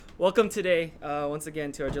Welcome today, once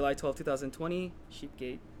again, to our July 12, 2020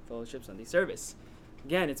 Sheepgate Fellowship Sunday service.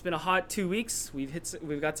 Again, it's been a hot 2 weeks.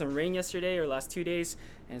 We've got some rain yesterday or last 2 days,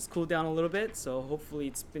 and it's cooled down a little bit. So hopefully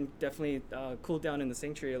it's been definitely cooled down in the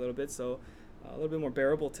sanctuary a little bit, so a little bit more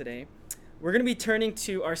bearable today. We're going to be turning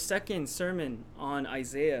to our second sermon on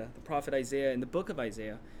Isaiah, the prophet Isaiah, in the book of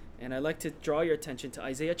Isaiah. And I'd like to draw your attention to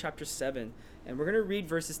Isaiah chapter 7. And we're going to read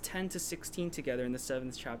verses 10 to 16 together in the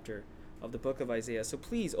 7th chapter of the book of Isaiah. So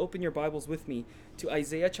please open your Bibles with me to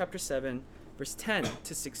Isaiah chapter 7, verse 10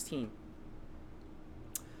 to 16.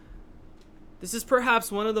 This is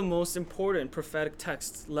perhaps one of the most important prophetic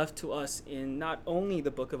texts left to us in not only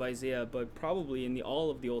the book of Isaiah, but probably in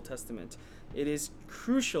all of the Old Testament. It is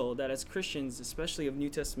crucial that as Christians, especially of New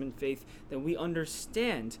Testament faith, that we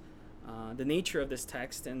understand the nature of this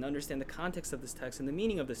text and understand the context of this text and the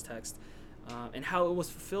meaning of this text and how it was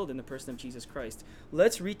fulfilled in the person of Jesus Christ.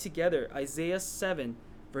 Let's read together Isaiah 7,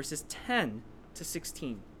 verses 10 to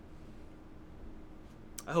 16.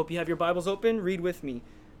 I hope you have your Bibles open. Read with me.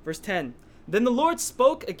 Verse 10. Then the Lord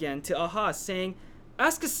spoke again to Ahaz, saying,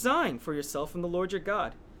 "Ask a sign for yourself from the Lord your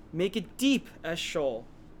God. Make it deep as Sheol,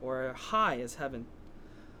 or high as heaven."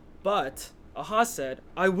 But Ahaz said,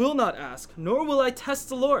 "I will not ask, nor will I test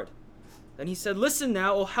the Lord." Then he said, "Listen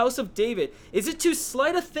now, O house of David, is it too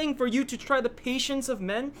slight a thing for you to try the patience of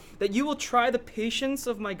men, that you will try the patience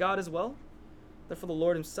of my God as well? Therefore the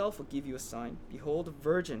Lord himself will give you a sign. Behold, a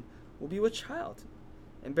virgin will be with child,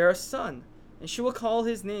 and bear a son, and she will call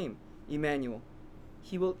his name Emmanuel.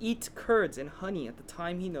 He will eat curds and honey at the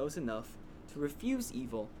time he knows enough to refuse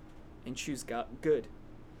evil and choose good.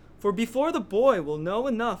 For before the boy will know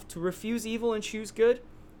enough to refuse evil and choose good,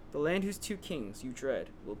 the land whose two kings you dread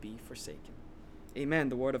will be forsaken." Amen,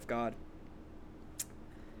 the word of God.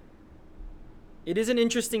 It is an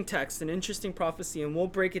interesting text, an interesting prophecy, and we'll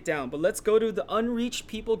break it down. But let's go to the unreached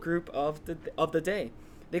people group of the day.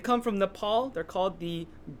 They come from Nepal. They're called the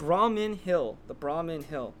Brahmin Hill. The Brahmin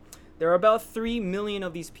Hill. There are about 3 million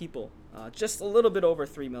of these people, just a little bit over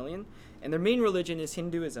 3 million, and their main religion is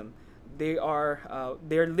Hinduism. They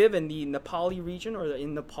live in the Nepali region, or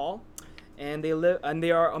in Nepal, and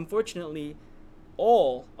they are unfortunately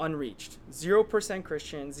all unreached. 0%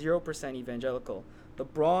 Christian, 0% evangelical. The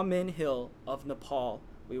Brahmin Hill of Nepal,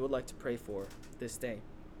 we would like to pray for this day.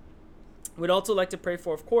 We'd also like to pray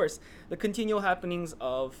for, of course, the continual happenings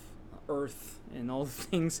of Earth and all the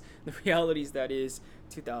things, the realities that is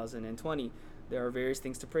 2020. There are various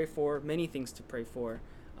things to pray for, many things to pray for.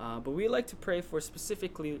 But we like to pray for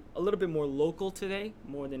specifically a little bit more local today,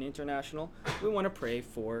 more than international. We want to pray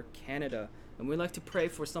for Canada. And we like to pray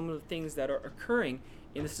for some of the things that are occurring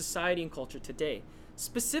in the society and culture today.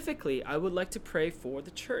 Specifically, I would like to pray for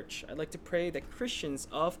the church. I'd like to pray that Christians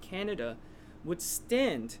of Canada would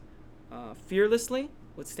stand fearlessly,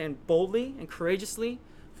 would stand boldly and courageously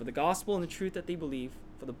for the gospel and the truth that they believe,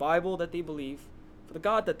 for the Bible that they believe, for the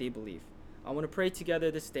God that they believe. I want to pray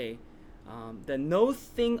together this day that no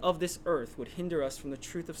thing of this earth would hinder us from the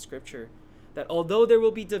truth of Scripture, that although there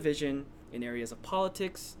will be division in areas of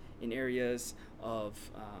politics, in areas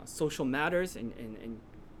of social matters and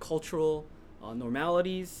cultural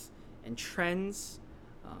normalities and trends,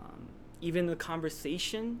 even the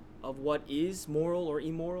conversation of what is moral or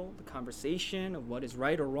immoral, the conversation of what is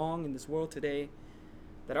right or wrong in this world today,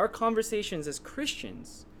 that our conversations as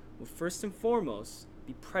Christians will first and foremost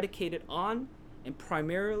be predicated on and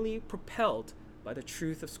primarily propelled by the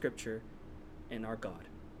truth of Scripture and our God.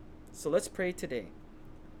 So let's pray today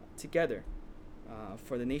together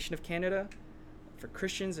for the nation of Canada, for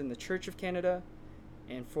Christians in the Church of Canada,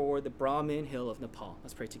 and for the Brahmin Hill of Nepal.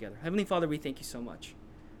 Let's pray together. Heavenly Father, we thank you so much.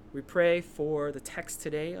 We pray for the text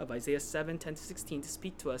today of Isaiah 7, 10 to 16 to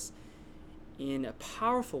speak to us in a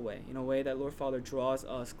powerful way, in a way that, Lord Father, draws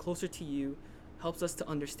us closer to you, helps us to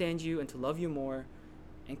understand you and to love you more,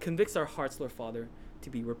 and convicts our hearts, Lord Father, to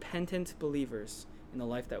be repentant believers in the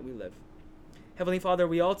life that we live. Heavenly Father,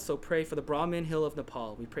 we also pray for the Brahmin Hill of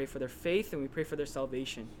Nepal. We pray for their faith and we pray for their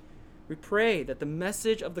salvation. We pray that the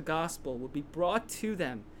message of the gospel will be brought to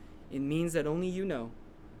them in means that only you know,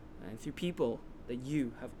 and through people that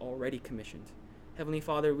you have already commissioned. Heavenly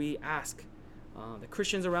Father, we ask that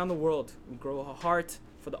Christians around the world will grow a heart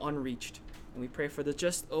for the unreached. And we pray for the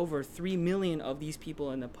just over 3 million of these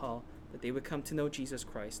people in Nepal, that they would come to know Jesus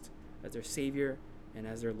Christ as their Savior and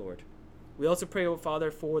as their Lord. We also pray, oh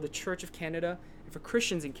Father, for the Church of Canada and for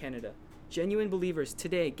Christians in Canada, genuine believers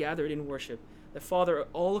today gathered in worship, that Father,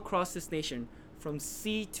 all across this nation, from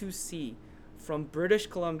sea to sea, from British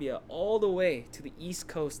Columbia all the way to the east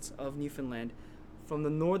coast of Newfoundland, from the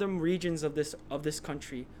northern regions of this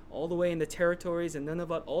country, all the way in the territories and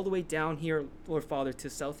Nunavut, all the way down here, Lord Father, to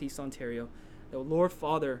Southeast Ontario. That, Lord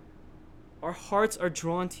Father, our hearts are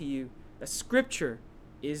drawn to you. That Scripture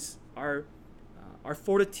is our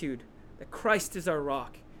fortitude. That Christ is our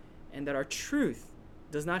rock, and that our truth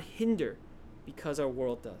does not hinder because our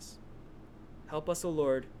world does. Help us, O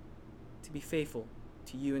Lord, to be faithful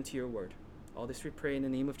to you and to your word. All this we pray in the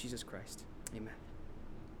name of Jesus Christ. Amen.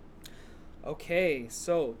 Okay,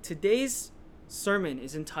 so today's sermon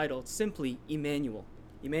is entitled simply Emmanuel.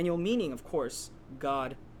 Emmanuel meaning, of course,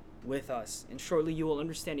 God with us. And shortly you will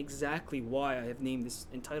understand exactly why I have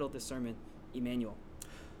entitled this sermon Emmanuel.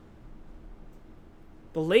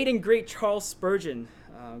 The late and great Charles Spurgeon,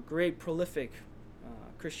 great prolific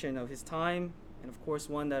Christian of his time, and of course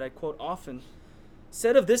one that I quote often,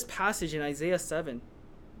 said of this passage in Isaiah 7,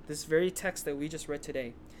 this very text that we just read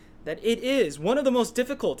today, that it is one of the most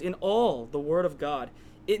difficult in all the Word of God.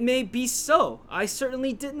 It may be so. I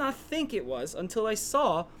certainly did not think it was until I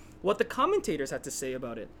saw what the commentators had to say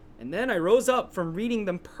about it. And then I rose up from reading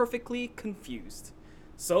them perfectly confused.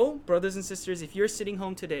 So, brothers and sisters, if you're sitting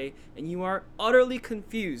home today and you are utterly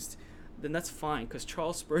confused, then that's fine, because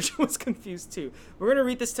Charles Spurgeon was confused too. We're going to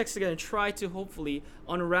read this text again and try to hopefully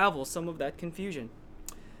unravel some of that confusion.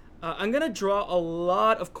 I'm going to draw a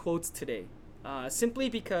lot of quotes today. Simply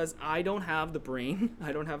because I don't have the brain,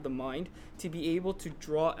 I don't have the mind to be able to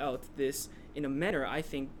draw out this in a manner, I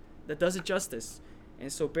think, that does it justice.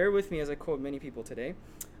 And so bear with me as I quote many people today.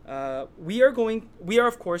 We are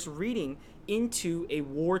of course reading into a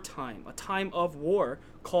wartime, a time of war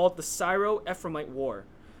called the Syro-Ephraimite War.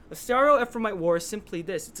 The Syro-Ephraimite War is simply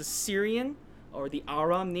this: it's a Syrian or the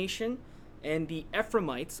Aram nation, and the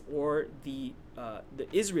Ephraimites or the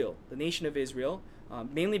Israel, the nation of Israel.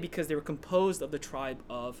 Mainly because they were composed of the tribe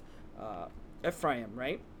of Ephraim,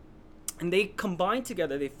 right? And they combined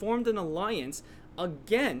together, they formed an alliance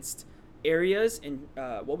against areas in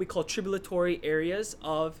what we call tributary areas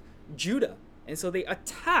of Judah. And so they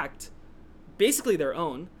attacked basically their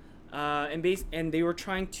own, and they were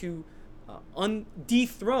trying to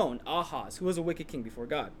dethrone Ahaz, who was a wicked king before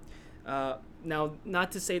God. Now,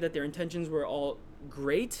 not to say that their intentions were all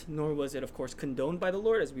great, nor was it, of course, condoned by the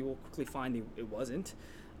Lord, as we will quickly find it wasn't.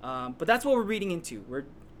 But that's what we're reading into. We're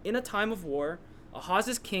in a time of war. Ahaz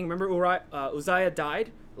is king. Remember, Uzziah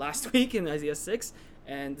died last week in Isaiah 6,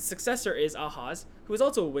 and the successor is Ahaz, who is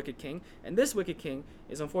also a wicked king. And this wicked king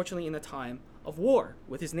is unfortunately in a time of war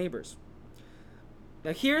with his neighbors.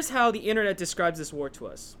 Now, here's how the internet describes this war to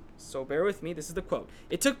us. So bear with me. This is the quote.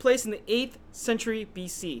 It took place in the 8th century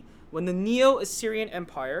BC, when the Neo-Assyrian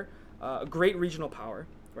Empire, a great regional power,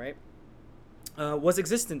 right, was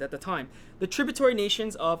existent at the time. The tributary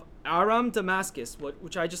nations of Aram Damascus,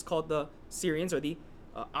 which I just called the Syrians, or the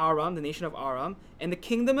Aram, the nation of Aram, and the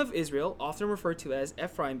kingdom of Israel, often referred to as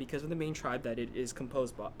Ephraim because of the main tribe that it is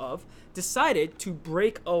composed of, decided to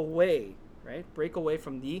break away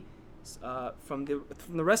from the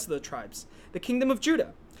rest of the tribes. The kingdom of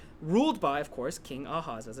Judah, ruled by, of course, King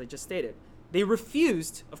Ahaz, as I just stated. They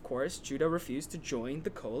refused, of course, Judah refused to join the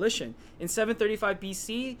coalition. In 735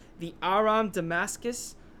 BC, the Aram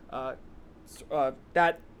Damascus,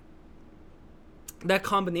 that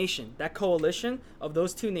combination, that coalition of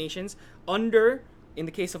those two nations, under, in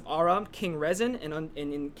the case of Aram, King Rezin, and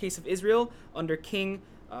in the case of Israel, under King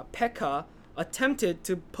Pekah, attempted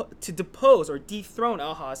to depose or dethrone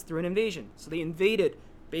Ahaz through an invasion. So they invaded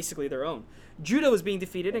basically their own. Judah was being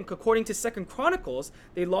defeated, and according to 2 Chronicles,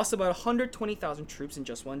 they lost about 120,000 troops in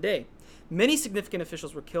just one day. Many significant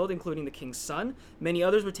officials were killed, including the king's son. Many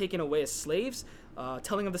others were taken away as slaves.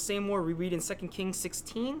 Telling of the same war, we read in 2 Kings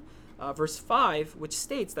 16, verse 5, which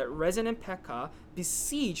states that Rezin and Pekah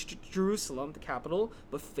besieged Jerusalem, the capital,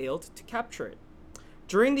 but failed to capture it.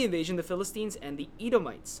 During the invasion, the Philistines and the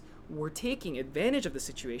Edomites were taking advantage of the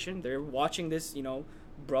situation. They're watching this,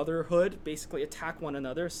 brotherhood basically attack one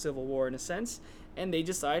another, civil war in a sense, and they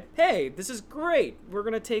decide, hey, this is great, we're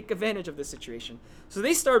going to take advantage of this situation. So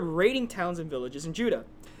they start raiding towns and villages in Judah.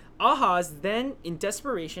 Ahaz then, in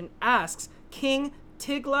desperation, asks King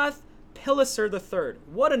Tiglath-Pileser III,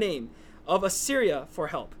 what a name, of Assyria for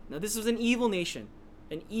help. Now this was an evil nation,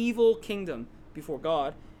 an evil kingdom before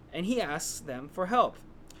God, and he asks them for help.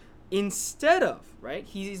 Instead of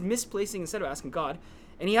asking God,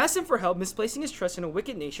 and he asked him for help, misplacing his trust in a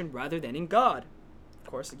wicked nation rather than in God.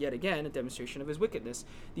 Of course, yet again, a demonstration of his wickedness.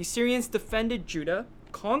 The Assyrians defended Judah,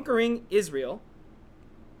 conquering Israel.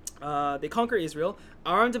 They conquer Israel,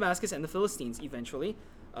 Aram, Damascus, and the Philistines eventually.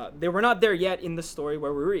 They were not there yet in the story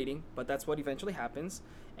where we're reading, but that's what eventually happens.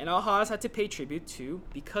 And Ahaz had to pay tribute to,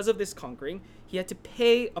 because of this conquering, he had to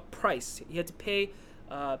pay a price. He had to pay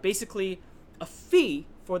basically a fee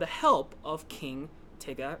for the help of King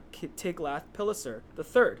Tiglath-Pileser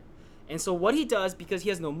III. And so what he does, because he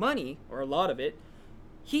has no money, or a lot of it,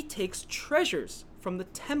 he takes treasures from the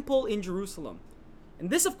temple in Jerusalem. And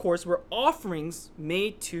this, of course, were offerings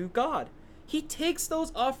made to God. He takes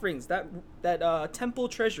those offerings, that temple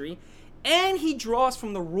treasury, and he draws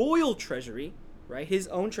from the royal treasury, right, his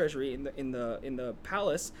own treasury in the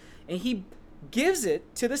palace, and he gives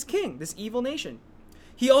it to this king, this evil nation.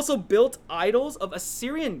 He also built idols of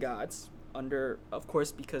Assyrian gods, of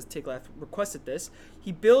course, because Tiglath requested this.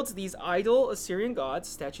 He builds these idol Assyrian gods,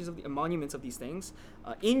 statues of monuments of these things,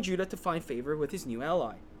 in Judah to find favor with his new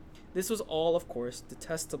ally. This was all, of course,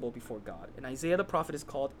 detestable before God. And Isaiah the prophet is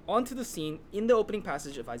called onto the scene in the opening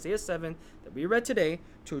passage of Isaiah 7 that we read today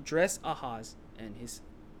to address Ahaz and his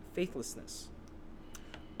faithlessness.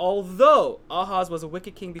 Although Ahaz was a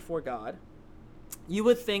wicked king before God, you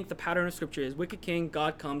would think the pattern of scripture is wicked king,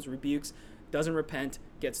 God comes, rebukes, doesn't repent,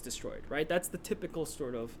 gets destroyed, right? That's the typical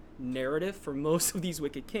sort of narrative for most of these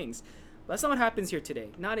wicked kings. But that's not what happens here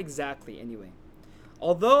today. Not exactly, anyway.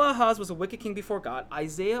 Although Ahaz was a wicked king before God,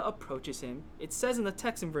 Isaiah approaches him, it says in the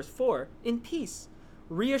text in verse 4, in peace,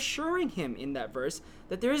 reassuring him in that verse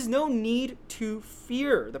that there is no need to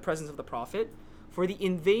fear the presence of the prophet, for the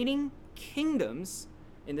invading kingdoms,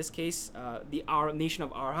 in this case, the nation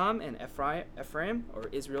of Aram and Ephraim, or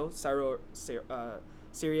Israel,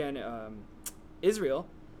 Syria and Israel,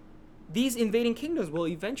 these invading kingdoms will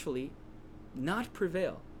eventually not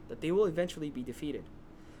prevail, that they will eventually be defeated.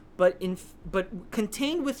 But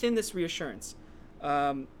contained within this reassurance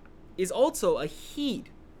is also a heed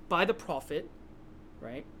by the prophet,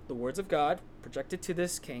 right? The words of God projected to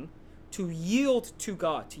this king, to yield to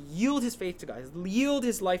God, to yield his faith to God, yield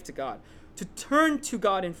his life to God, to turn to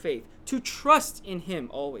God in faith, to trust in him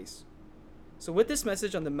always. So with this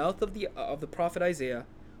message on the mouth of the prophet Isaiah,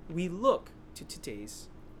 we look to today's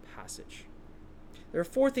passage. There are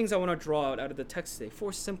 4 things I want to draw out of the text today,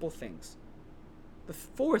 4 simple things. The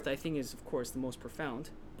fourth, I think, is, of course, the most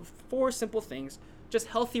profound. 4 simple things, just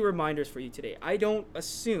healthy reminders for you today. I don't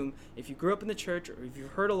assume, if you grew up in the church, or if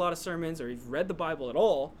you've heard a lot of sermons, or you've read the Bible at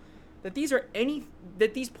all, that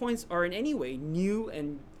these points are in any way new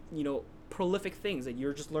and, prolific things that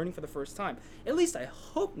you're just learning for the first time. At least I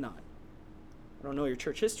hope not. I don't know your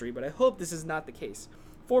church history, but I hope this is not the case.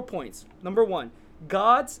 4 points. Number 1,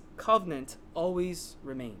 God's covenant always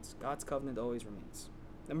remains. God's covenant always remains.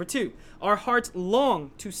 Number 2, our hearts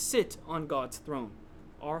long to sit on God's throne.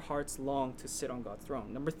 Our hearts long to sit on God's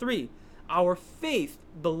throne. Number 3, our faith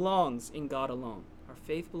belongs in God alone. Our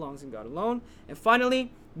faith belongs in God alone. And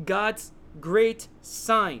finally, God's great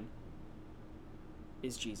sign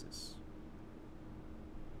is Jesus.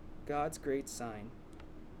 God's great sign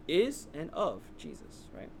is and of Jesus,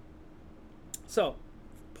 right? So,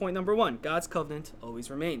 point number 1, God's covenant always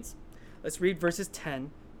remains. Let's read verses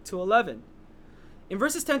 10 to 11. In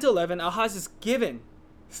verses 10 to 11, Ahaz is given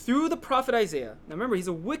through the prophet Isaiah. Now remember, he's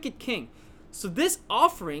a wicked king. So this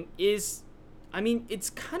offering is, it's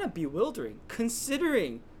kind of bewildering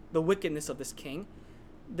considering the wickedness of this king.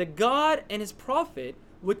 That God and his prophet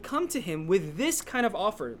would come to him with this kind of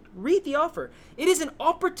offer. Read the offer. It is an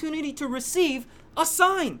opportunity to receive a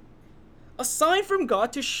sign from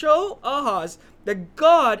God to show Ahaz that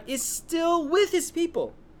God is still with his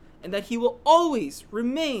people and that he will always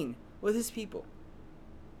remain with his people.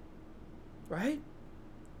 Right?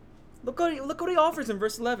 Look what he offers in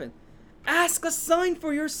verse 11. Ask a sign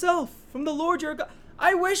for yourself from the Lord your God.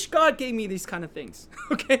 I wish God gave me these kind of things.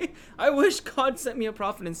 Okay? I wish God sent me a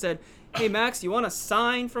prophet and said, hey Max, you want a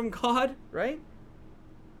sign from God? Right?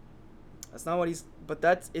 That's not what he's, but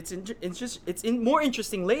it's more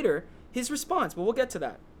interesting later, his response, but we'll get to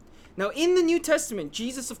that. Now in the New Testament,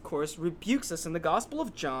 Jesus, of course, rebukes us in the Gospel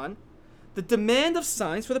of John, the demand of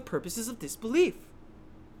signs for the purposes of disbelief.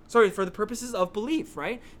 For the purposes of belief,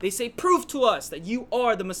 right? They say, prove to us that you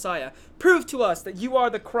are the Messiah. Prove to us that you are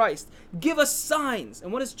the Christ. Give us signs.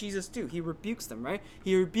 And what does Jesus do? He rebukes them, right?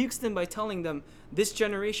 He rebukes them by telling them, this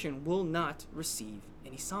generation will not receive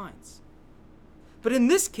any signs. But in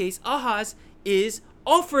this case, Ahaz is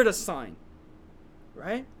offered a sign,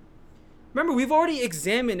 right? Remember, we've already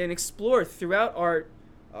examined and explored throughout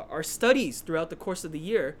our studies throughout the course of the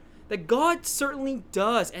year that God certainly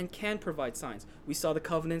does and can provide signs. We saw the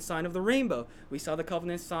covenant sign of the rainbow. We saw the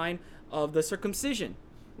covenant sign of the circumcision.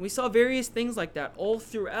 We saw various things like that all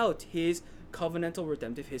throughout his covenantal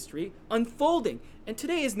redemptive history unfolding. And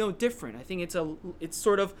today is no different. I think it's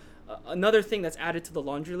sort of another thing that's added to the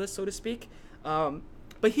laundry list, so to speak.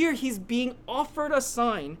 But here he's being offered a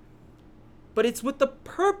sign, but it's with the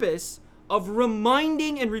purpose of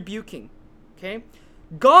reminding and rebuking. Okay?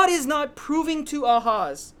 God is not proving to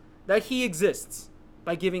Ahaz that he exists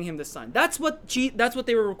by giving him the sign. That's what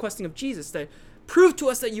they were requesting of Jesus, to prove to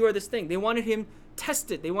us that you are this thing. They wanted him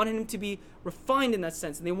tested. They wanted him to be refined in that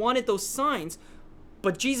sense. And they wanted those signs.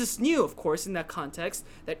 But Jesus knew, of course, in that context,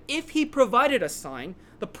 that if he provided a sign,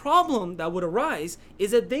 the problem that would arise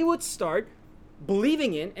is that they would start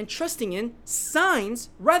believing in and trusting in signs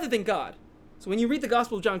rather than God. So when you read the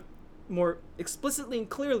Gospel of John more explicitly and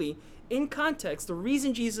clearly, in context, the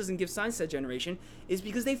reason Jesus doesn't give signs to that generation is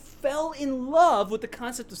because they fell in love with the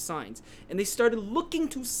concept of signs. And they started looking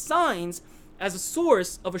to signs as a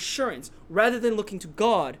source of assurance rather than looking to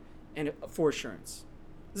God and for assurance.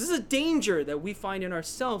 This is a danger that we find in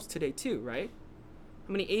ourselves today too, right?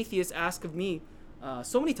 How many atheists ask of me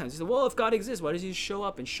so many times, they say, well, if God exists, why does he just show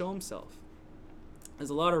up and show himself? There's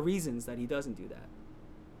a lot of reasons that he doesn't do that.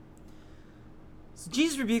 So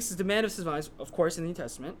Jesus rebukes the demand of signs, of course, in the New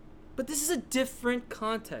Testament. But this is a different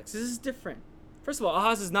context. This is different. First of all,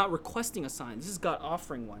 Ahaz is not requesting a sign. This is God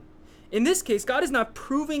offering one. In this case, God is not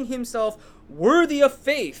proving himself worthy of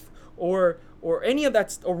faith or any of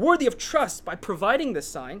that, or worthy of trust by providing this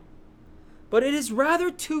sign. But it is rather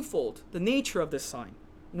twofold, the nature of this sign.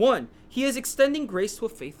 One, he is extending grace to a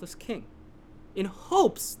faithless king in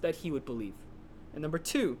hopes that he would believe. And number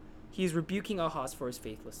two, he is rebuking Ahaz for his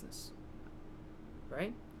faithlessness.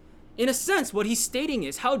 Right? In a sense, what he's stating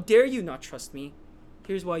is, how dare you not trust me?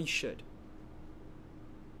 Here's why you should.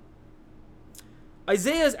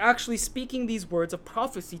 Isaiah is actually speaking these words of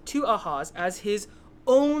prophecy to Ahaz as his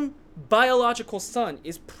own biological son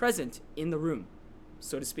is present in the room,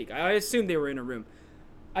 so to speak. I assume they were in a room.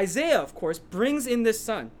 Isaiah, of course, brings in this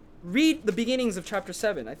son. Read the beginnings of chapter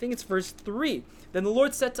 7. I think it's verse 3. Then the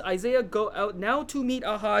Lord said to Isaiah, go out now to meet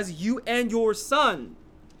Ahaz, you and your son.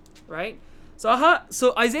 Right?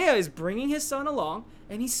 So Isaiah is bringing his son along,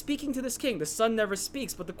 and he's speaking to this king. The son never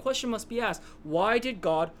speaks, but the question must be asked, why did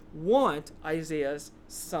God want Isaiah's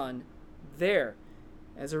son there?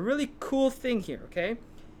 There's a really cool thing here, okay?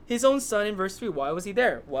 His own son in verse 3, why was he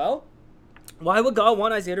there? Well, why would God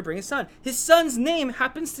want Isaiah to bring his son? His son's name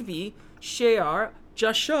happens to be Shear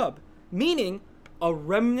Jashub, meaning a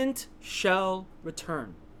remnant shall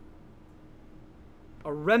return.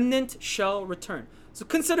 A remnant shall return. So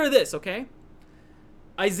consider this, okay?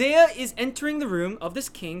 Isaiah is entering the room of this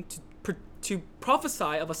king to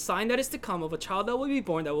prophesy of a sign that is to come, of a child that will be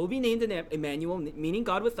born, that will be named Emmanuel, meaning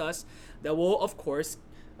God with us, that will, of course,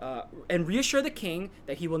 and reassure the king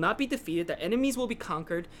that he will not be defeated, that enemies will be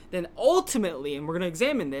conquered. Then ultimately, and we're going to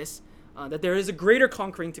examine this, that there is a greater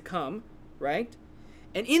conquering to come, right?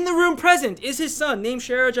 And in the room present is his son, named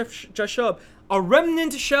Shear Jashub. A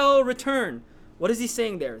remnant shall return. What is he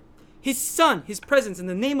saying there? His son, his presence in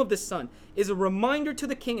the name of this son, is a reminder to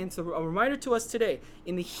the king and a reminder to us today,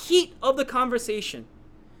 in the heat of the conversation,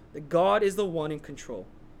 that God is the one in control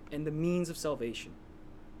and the means of salvation.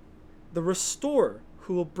 The restorer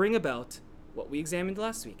who will bring about what we examined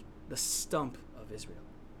last week, the stump of Israel.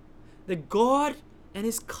 That God and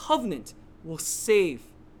his covenant will save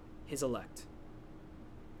his elect.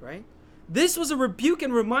 Right? This was a rebuke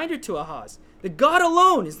and reminder to Ahaz that God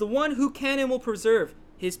alone is the one who can and will preserve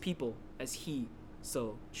his people as he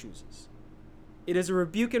so chooses. It is a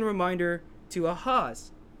rebuke and reminder to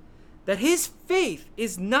Ahaz that his faith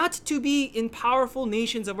is not to be in powerful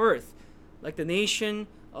nations of earth, like the nation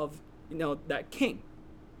of, that king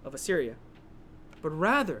of Assyria, but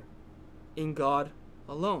rather in God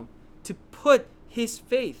alone. To put his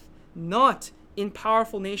faith not in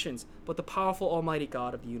powerful nations, but the powerful Almighty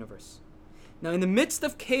God of the universe. Now, in the midst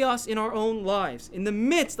of chaos in our own lives, in the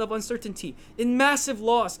midst of uncertainty, in massive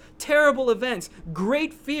loss, terrible events,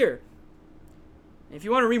 great fear, and if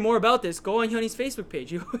you want to read more about this, go on Hyunhee's Facebook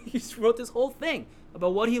page. He wrote this whole thing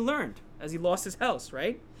about what he learned as he lost his house,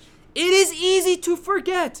 right? It is easy to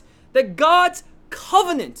forget that God's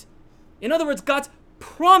covenant, in other words, God's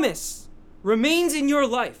promise, remains in your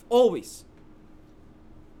life always,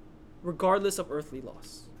 regardless of earthly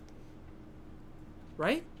loss.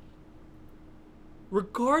 Right?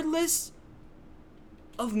 Regardless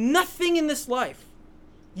of nothing in this life,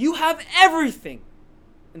 you have everything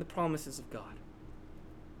in the promises of God.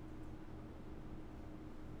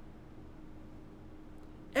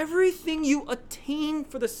 Everything you attain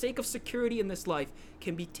for the sake of security in this life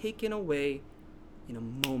can be taken away in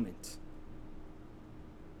a moment.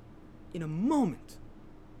 In a moment.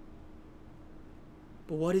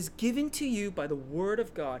 But what is given to you by the word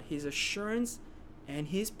of God, his assurance and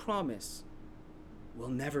his promise, will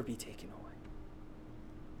never be taken away.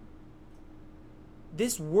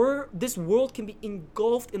 This world can be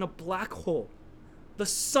engulfed in a black hole. The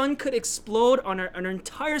sun could explode, our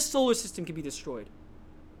entire solar system could be destroyed.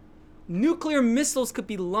 Nuclear missiles could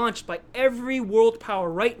be launched by every world power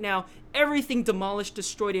right now. Everything demolished,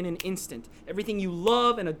 destroyed in an instant. Everything you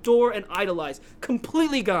love and adore and idolize,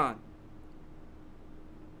 completely gone.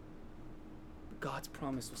 But God's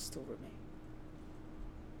promise will still remain.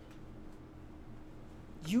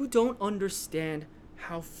 You don't understand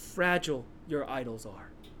how fragile your idols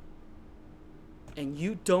are. And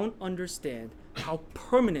you don't understand how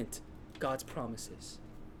permanent God's promise is.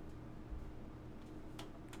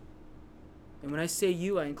 And when I say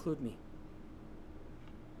you, I include me.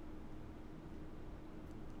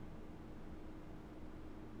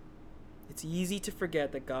 It's easy to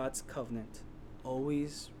forget that God's covenant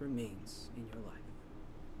always remains in your life.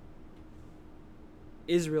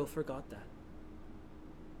 Israel forgot that.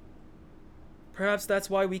 Perhaps that's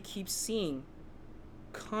why we keep seeing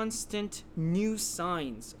constant new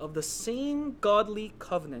signs of the same godly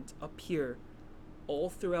covenant appear all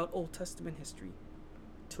throughout Old Testament history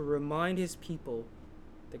to remind his people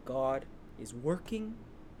that God is working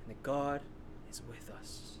and that God is with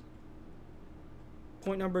us.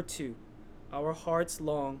 Point number 2, our hearts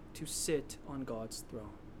long to sit on God's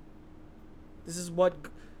throne.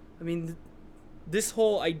 This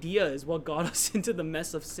whole idea is what got us into the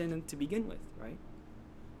mess of sin to begin with, right?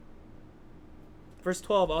 Verse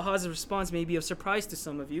 12, Ahaz's response may be of surprise to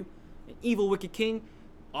some of you. An evil, wicked king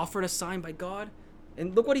offered a sign by God.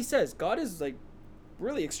 And look what he says. God is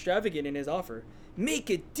really extravagant in his offer.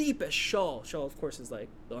 Make it deep as Sheol. Sheol, of course, is the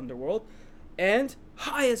underworld. And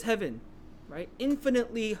high as heaven, right?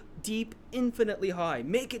 Infinitely deep, infinitely high.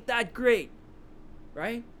 Make it that great,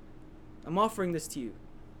 right? I'm offering this to you.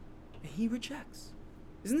 And he rejects.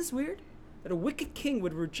 Isn't this weird? That a wicked king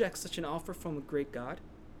would reject such an offer from a great God?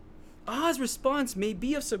 Ahaz's response may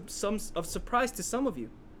be of surprise to some of you.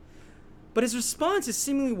 But his response is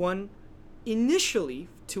seemingly one, initially,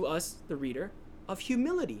 to us, the reader, of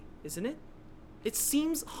humility, isn't it? It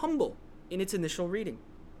seems humble in its initial reading.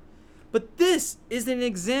 But this is an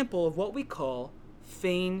example of what we call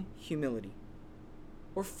feigned humility,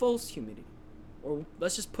 or false humility, or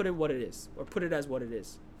let's just put it what it is, or put it as what it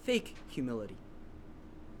is, fake humility.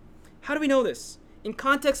 How do we know this? In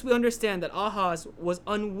context, we understand that Ahaz was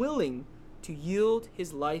unwilling to yield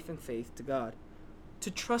his life and faith to God,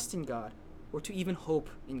 to trust in God, or to even hope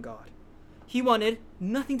in God. He wanted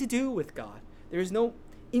nothing to do with God. There is no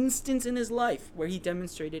instance in his life where he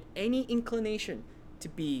demonstrated any inclination to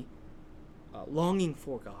be longing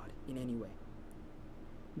for God in any way.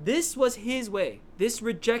 This was his way. This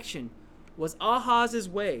rejection was Ahaz's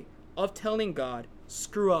way of telling God,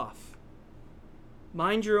 screw off.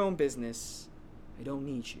 Mind your own business. I don't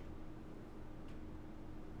need you.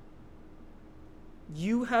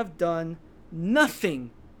 You have done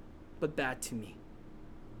nothing but bad to me.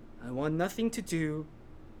 I want nothing to do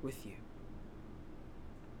with you.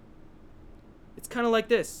 It's kind of like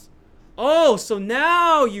this. Oh, so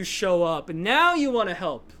now you show up and now you want to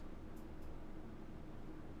help.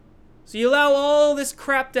 So you allow all this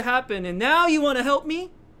crap to happen and now you want to help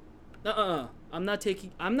me? I'm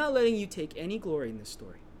not letting you take any glory in this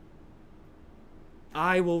story.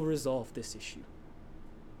 I will resolve this issue.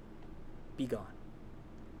 Be gone.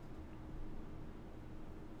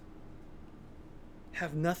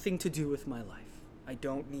 Have nothing to do with my life. I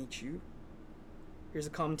don't need you. Here's a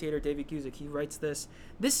commentator, David Guzik. He writes this.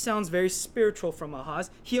 This sounds very spiritual from Ahaz.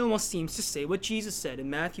 He almost seems to say what Jesus said in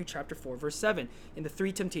Matthew chapter 4, verse 7, in the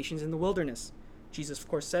 3 temptations in the wilderness. Jesus, of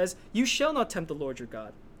course, says, "You shall not tempt the Lord your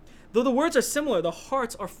God." Though the words are similar, the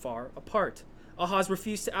hearts are far apart. Ahaz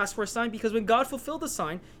refused to ask for a sign because when God fulfilled the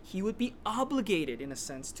sign, he would be obligated, in a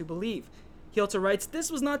sense, to believe. He also writes,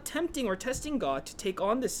 this was not tempting or testing God to take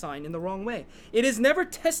on this sign in the wrong way. It is never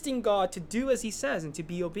testing God to do as he says and to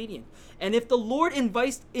be obedient. And if the Lord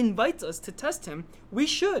invites us to test him, we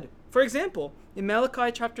should. For example, in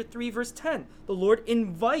Malachi chapter 3, verse 10, the Lord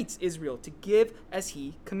invites Israel to give as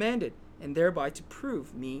he commanded, and thereby to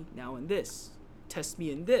prove me now in this. Test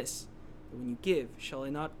me in this, and when you give, shall I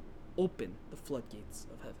not open the floodgates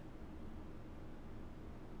of heaven.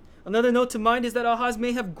 Another note to mind is that Ahaz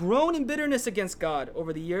may have grown in bitterness against God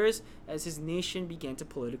over the years as his nation began to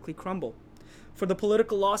politically crumble. For the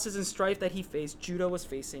political losses and strife that he faced, Judah was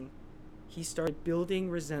facing, he started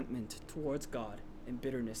building resentment towards God and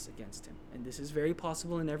bitterness against him. And this is very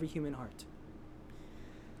possible in every human heart.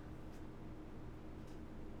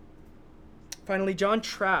 Finally, John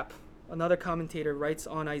Trapp, another commentator, writes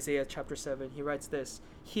on Isaiah chapter 7. He writes this,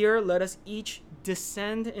 "Here let us each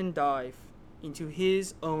descend and dive into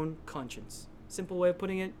his own conscience. Simple way of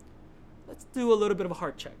putting it, let's do a little bit of a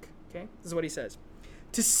heart check. Okay, this is what he says.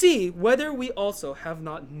 To see whether we also have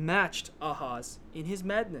not matched Ahaz in his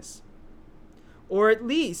madness, or at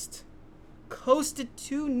least coasted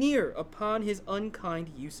too near upon his unkind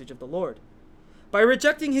usage of the Lord, by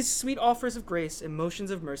rejecting his sweet offers of grace and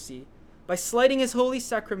motions of mercy, by slighting his holy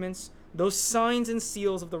sacraments, those signs and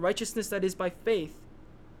seals of the righteousness that is by faith,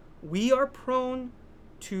 we are prone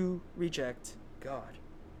to reject God.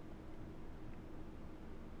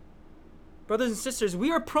 Brothers and sisters,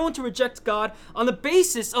 we are prone to reject God on the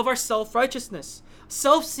basis of our self-righteousness,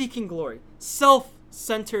 self-seeking glory,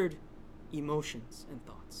 self-centered emotions and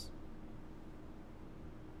thoughts.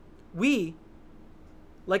 We,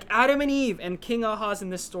 like Adam and Eve and King Ahaz in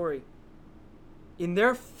this story, in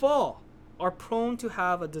their fall, are prone to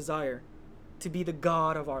have a desire to be the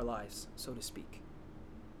God of our lives, so to speak.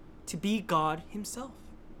 To be God himself.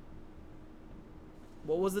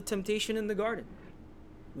 What was the temptation in the garden?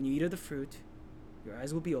 When you eat of the fruit, your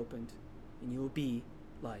eyes will be opened, and you will be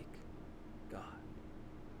like God.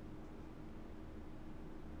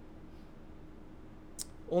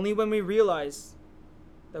 Only when we realize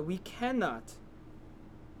that we cannot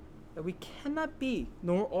be,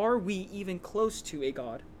 nor are we even close to a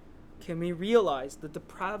God, can we realize the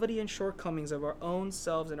depravity and shortcomings of our own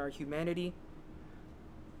selves and our humanity,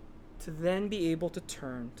 to then be able to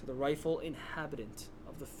turn to the rightful inhabitant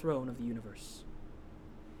of the throne of the universe.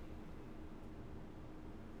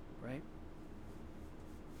 Right?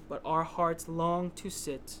 But our hearts long to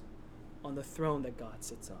sit on the throne that God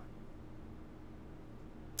sits on.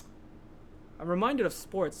 I'm reminded of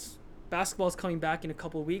sports. Basketball is coming back in a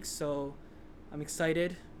couple of weeks, so I'm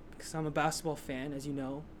excited because I'm a basketball fan, as you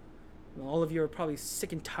know. All of you are probably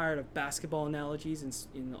sick and tired of basketball analogies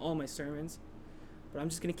in all my sermons, but I'm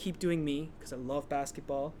just going to keep doing me because I love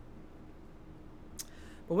basketball.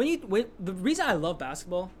 But when the reason I love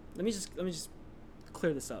basketball, let me just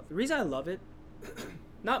clear this up. The reason I love it,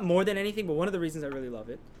 not more than anything, but one of the reasons I really love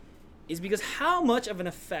it, is because how much of an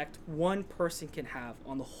effect one person can have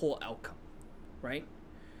on the whole outcome, right?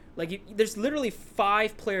 Like, there's literally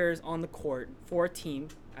 5 players on the court for a team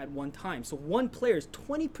at one time. So one player is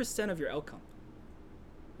 20% of your outcome,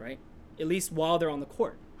 right? At least while they're on the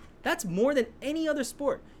court. That's more than any other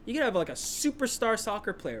sport. You could have like a superstar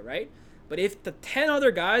soccer player, right? But if the 10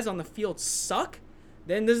 other guys on the field suck,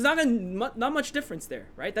 then there's not much difference there,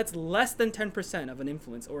 right? That's less than 10% of an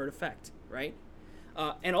influence or an effect, right?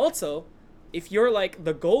 And also, if you're like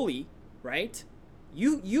the goalie, right?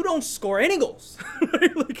 You don't score any goals.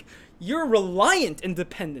 Right? Like, you're reliant and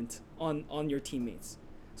dependent on your teammates.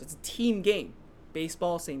 So it's a team game.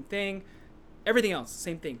 Baseball, same thing. Everything else,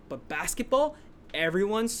 same thing. But basketball,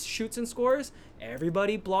 everyone shoots and scores.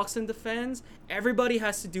 Everybody blocks and defends. Everybody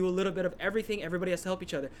has to do a little bit of everything. Everybody has to help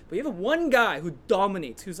each other. But you have one guy who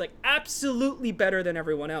dominates, who's like absolutely better than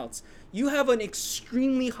everyone else. You have an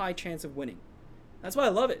extremely high chance of winning. That's why I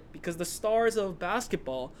love it, because the stars of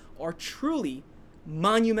basketball are truly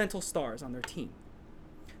monumental stars on their team.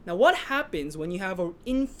 Now, what happens when you have an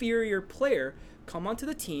inferior player come onto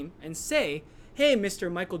the team and say, hey,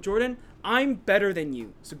 Mr. Michael Jordan, I'm better than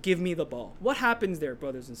you, so give me the ball? What happens there,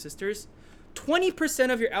 brothers and sisters?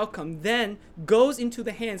 20% of your outcome then goes into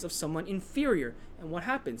the hands of someone inferior. And what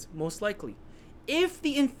happens? Most likely, if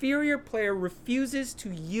the inferior player refuses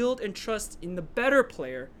to yield and trust in the better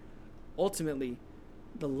player, ultimately,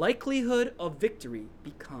 the likelihood of victory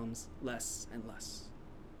becomes less and less.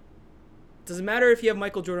 It doesn't matter if you have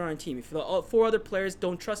Michael Jordan on your team. If the 4 other players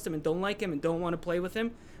don't trust him and don't like him and don't want to play with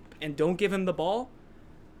him and don't give him the ball,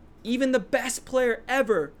 even the best player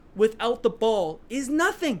ever without the ball is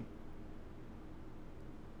nothing.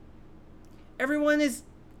 Everyone is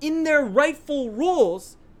in their rightful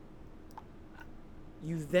roles.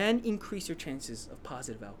 You then increase your chances of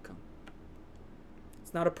positive outcome.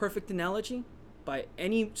 It's not a perfect analogy by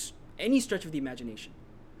any stretch of the imagination.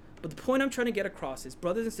 But the point I'm trying to get across is,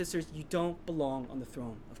 brothers and sisters, you don't belong on the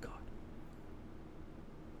throne of God.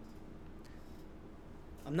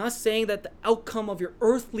 I'm not saying that the outcome of your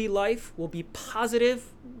earthly life will be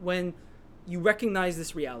positive when you recognize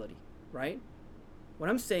this reality, right? What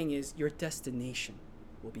I'm saying is your destination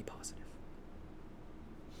will be positive.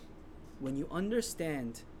 When you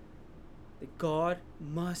understand that God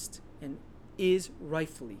must and is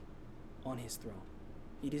rightfully on his throne.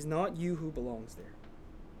 It is not you who belongs there.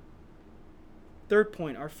 Third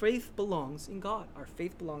point, our faith belongs in God. Our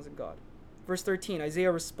faith belongs in God. Verse 13,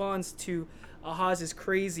 Isaiah responds to Ahaz's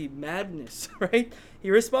crazy madness, right?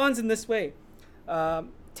 He responds in this way,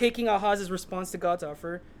 taking Ahaz's response to God's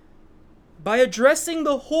offer, by addressing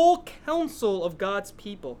the whole council of God's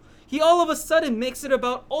people. He all of a sudden makes it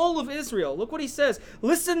about all of Israel. Look what he says.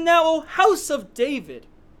 Listen now, O house of David.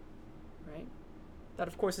 Right? That,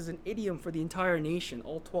 of course, is an idiom for the entire nation,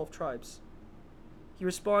 all 12 tribes. He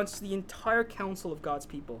responds to the entire council of God's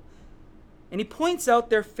people. And he points out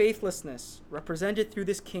their faithlessness, represented through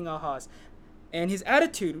this King Ahaz. And his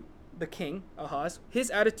attitude, the king, Ahaz, his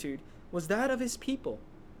attitude was that of his people.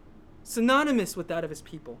 Synonymous with that of his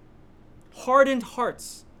people. Hardened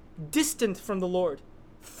hearts, distant from the Lord,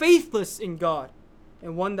 faithless in God,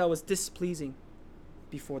 and one that was displeasing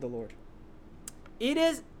before the Lord. It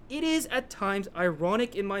is at times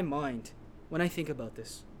ironic in my mind when I think about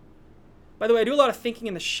this. By the way, I do a lot of thinking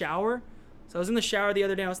in the shower. So I was in the shower the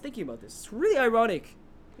other day and I was thinking about this. It's really ironic,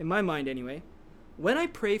 in my mind anyway, when I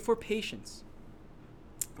pray for patience.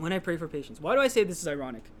 When I pray for patience. Why do I say this is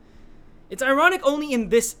ironic? It's ironic only in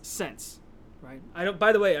this sense, right?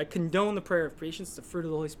 By the way, I condone the prayer of patience. It's the fruit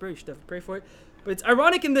of the Holy Spirit. You should definitely pray for it. But it's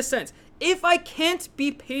ironic in this sense. If I can't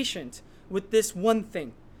be patient with this one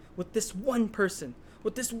thing, with this one person,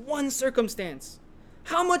 with this one circumstance,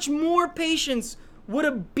 how much more patience would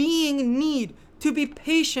a being need to be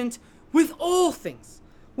patient with all things,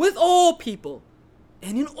 with all people,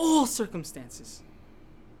 and in all circumstances?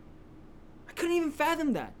 I couldn't even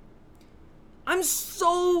fathom that. I'm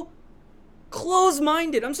so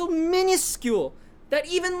close-minded, I'm so minuscule that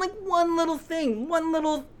even like one little thing, one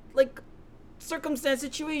little like circumstance,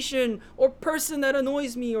 situation, or person that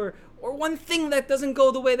annoys me, or one thing that doesn't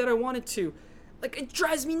go the way that I want it to, like, it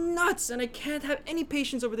drives me nuts, and I can't have any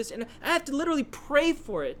patience over this, and I have to literally pray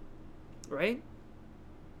for it, right?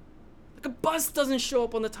 Like a bus doesn't show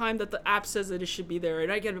up on the time that the app says that it should be there,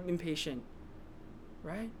 and I get impatient,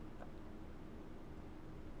 right?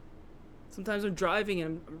 Sometimes I'm driving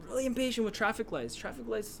and I'm really impatient with traffic lights. Traffic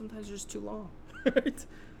lights sometimes are just too long, right?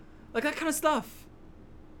 Like that kind of stuff.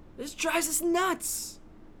 It just drives us nuts.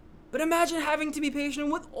 But imagine having to be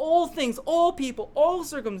patient with all things, all people, all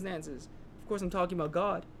circumstances. Of course, I'm talking about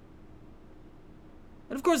God.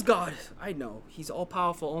 And of course, God, I know, He's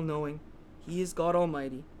all-powerful, all-knowing. He is God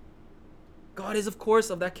Almighty. God is, of course,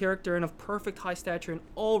 of that character and of perfect high stature in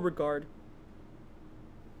all regard.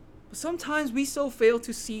 But sometimes we so fail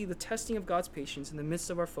to see the testing of God's patience in the midst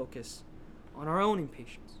of our focus on our own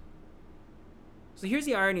impatience. So here's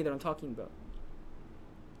the irony that I'm talking about.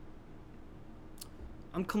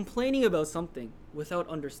 I'm complaining about something without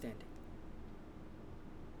understanding.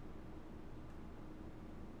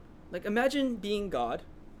 Like, imagine being God.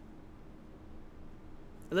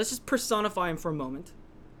 And let's just personify Him for a moment.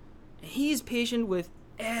 And He is patient with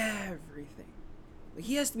everything. Like,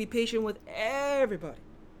 He has to be patient with everybody.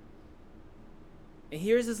 And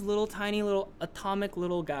here's this little tiny little atomic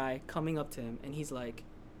little guy coming up to Him, and He's like,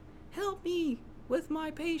 help me with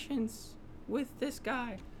my patience with this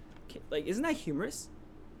guy. Like, isn't that humorous?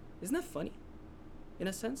 Isn't that funny? In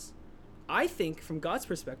a sense? I think from God's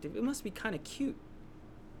perspective, it must be kind of cute.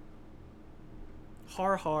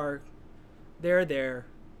 Har, there,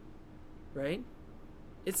 right?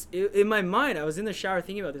 In my mind, I was in the shower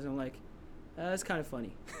thinking about this, and I'm like, that's kind of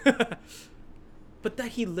funny. But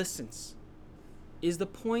that He listens is the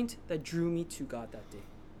point that drew me to God that day.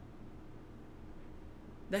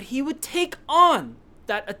 That He would take on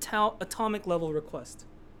that atomic level request.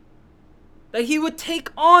 That He would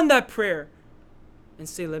take on that prayer and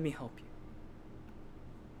say, let me help you.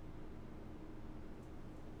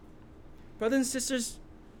 Brothers and sisters,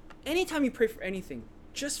 anytime you pray for anything,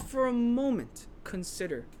 just for a moment,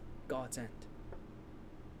 consider God's end.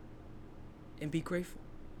 And be grateful.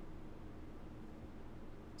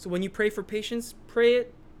 So when you pray for patience, pray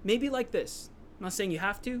it maybe like this. I'm not saying you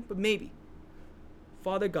have to, but maybe.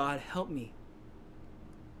 Father God, help me.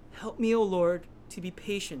 Help me, O Lord, to be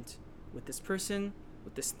patient with this person,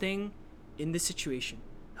 with this thing, in this situation.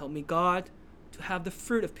 Help me, God, to have the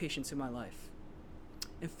fruit of patience in my life.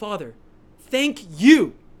 And Father, thank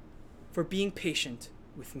you for being patient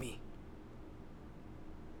with me.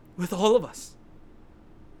 With all of us.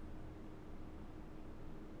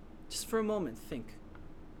 Just for a moment, think.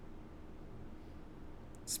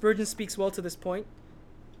 Spurgeon speaks well to this point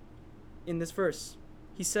in this verse.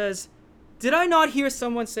 He says, did I not hear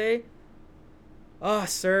someone say,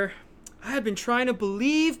 sir, I have been trying to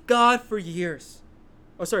believe God for years.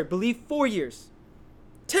 Believe for years.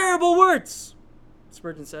 Terrible words,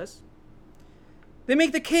 Spurgeon says. They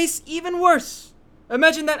make the case even worse.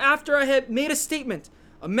 Imagine that after I had made a statement,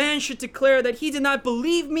 a man should declare that he did not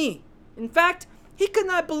believe me. In fact, he could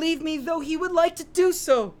not believe me though he would like to do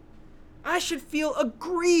so. I should feel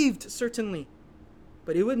aggrieved, certainly.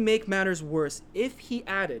 But it would make matters worse if he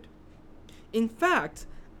added, in fact,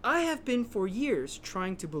 I have been for years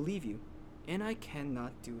trying to believe you. and I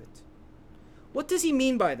cannot do it. What does he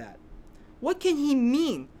mean by that? What can he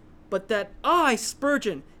mean but that I,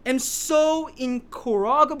 Spurgeon, am so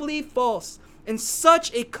incorrigibly false and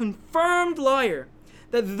such a confirmed liar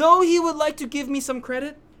that though he would like to give me some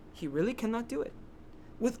credit, he really cannot do it.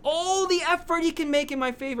 With all the effort he can make in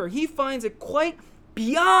my favor, he finds it quite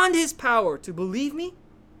beyond his power to believe me?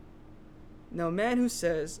 Now, a man who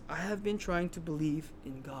says, I have been trying to believe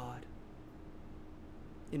in God,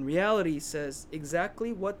 in reality says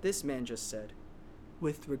exactly what this man just said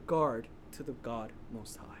with regard to the God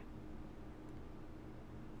Most High.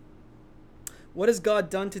 What has God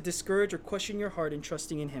done to discourage or question your heart in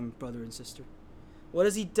trusting in him, brother and sister? What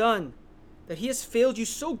has he done that he has failed you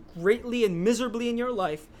so greatly and miserably in your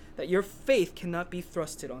life that your faith cannot be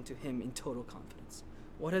thrusted onto him in total confidence?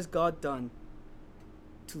 What has God done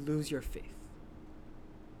to lose your faith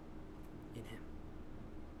in him?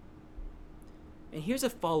 And here's a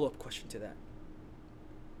follow-up question to that.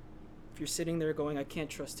 If you're sitting there going, I can't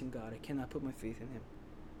trust in God, I cannot put my faith in him,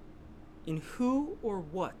 in who or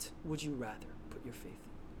what would you rather put your faith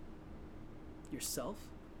in? Yourself?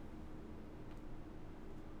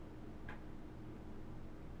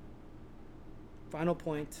 Final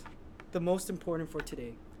point, the most important for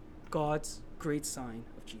today, God's great sign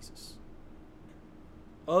of Jesus.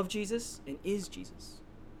 Of Jesus and is Jesus.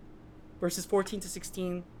 Verses 14 to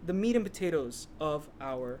 16, the meat and potatoes of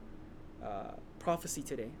our prophecy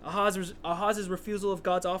today. Ahaz's refusal of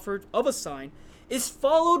God's offer of a sign is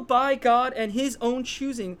followed by God and his own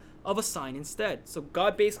choosing of a sign instead. So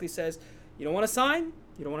God basically says, you don't want a sign?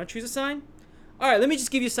 You don't want to choose a sign? All right, let me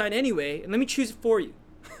just give you a sign anyway, and let me choose it for you.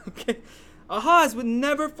 Okay? Ahaz would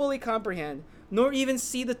never fully comprehend, nor even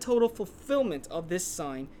see the total fulfillment of this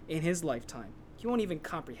sign in his lifetime. He won't even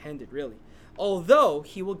comprehend it, really, although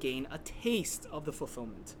he will gain a taste of the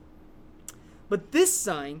fulfillment. But this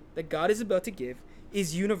sign that God is about to give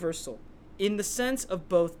is universal in the sense of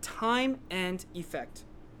both time and effect.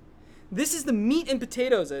 This is the meat and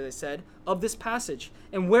potatoes, as I said, of this passage,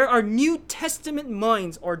 and where our New Testament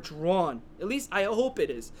minds are drawn. At least I hope it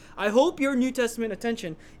is. I hope your New Testament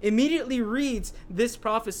attention immediately reads this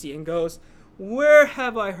prophecy and goes, where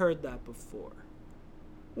have I heard that before?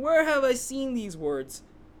 Where have I seen these words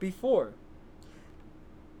before?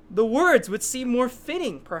 The words would seem more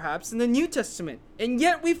fitting, perhaps, in the New Testament, and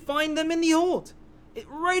yet we find them in the Old,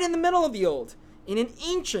 right in the middle of the Old, in an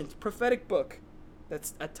ancient prophetic book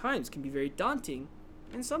that at times can be very daunting,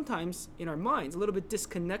 and sometimes, in our minds, a little bit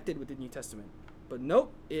disconnected with the New Testament. But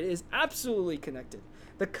nope, it is absolutely connected.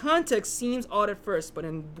 The context seems odd at first, but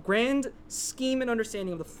in grand scheme and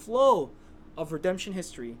understanding of the flow of redemption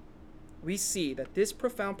history, we see that this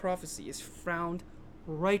profound prophecy is found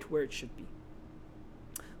right where it should be.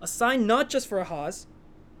 A sign not just for Ahaz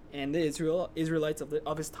and the Israelites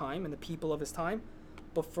of his time and the people of his time,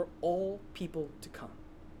 but for all people to come.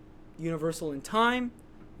 Universal in time,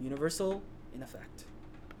 universal in effect.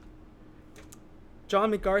 John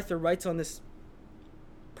MacArthur writes on this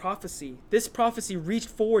prophecy. This prophecy reached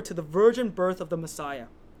forward to the virgin birth of the Messiah.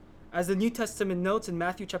 As the New Testament notes in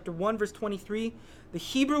Matthew chapter 1, verse 23, the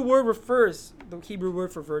Hebrew word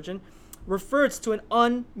for virgin, refers to an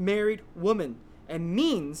unmarried woman and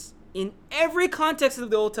means, in every context of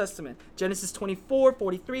the Old Testament, Genesis 24,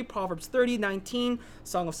 43, Proverbs 30, 19,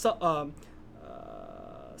 Song of Solomon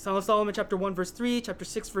chapter 1, verse 3, chapter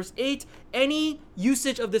 6, verse 8, any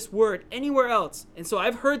usage of this word anywhere else. And so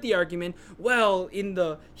I've heard the argument, well, in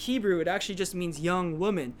the Hebrew, it actually just means young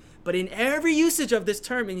woman. But in every usage of this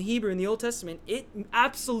term in Hebrew in the Old Testament, it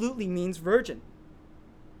absolutely means virgin.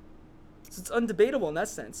 So it's undebatable in that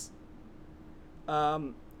sense.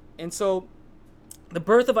 And so the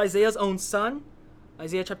birth of Isaiah's own son,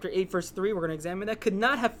 Isaiah chapter 8, verse 3, we're going to examine that, could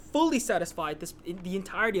not have fully satisfied the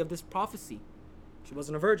entirety of this prophecy. She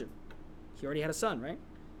wasn't a virgin. He already had a son, right?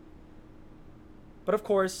 But of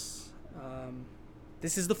course,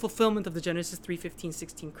 this is the fulfillment of the Genesis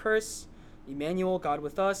 3:15-16 curse, Emmanuel, God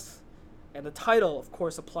with us, and the title, of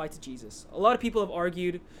course, applied to Jesus. A lot of people have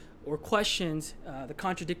argued or questioned the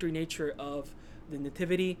contradictory nature of the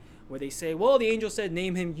nativity, where they say, well, the angel said,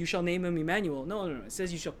 name him, you shall name him Emmanuel. No. It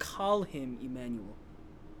says you shall call him Emmanuel,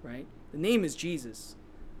 right? The name is Jesus.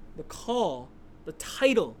 The call, the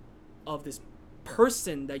title of this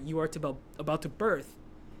person that you are about to birth,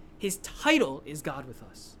 his title is God with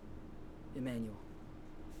us, Emmanuel.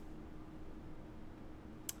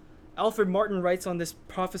 Alfred Martin writes on this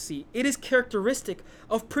prophecy, it is characteristic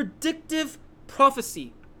of predictive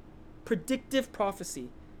prophecy,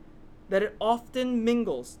 that it often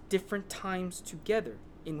mingles different times together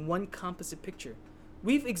in one composite picture.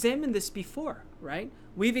 We've examined this before, right?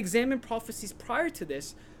 We've examined prophecies prior to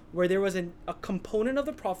this where there was a component of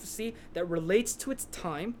the prophecy that relates to its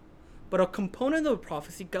time, but a component of the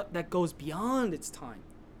prophecy that goes beyond its time,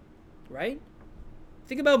 right?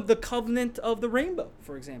 Think about the covenant of the rainbow,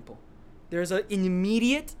 for example. There's an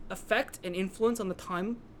immediate effect and influence on the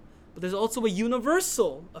time, but there's also a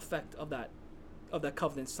universal effect of that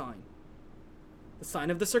covenant sign. The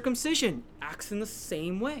sign of the circumcision acts in the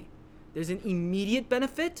same way. There's an immediate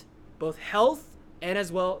benefit, both health and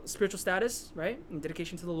as well spiritual status, right? And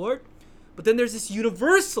dedication to the Lord. But then there's this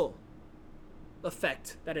universal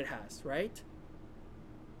effect that it has, right?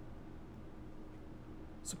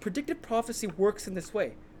 So predictive prophecy works in this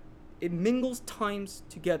way. It mingles times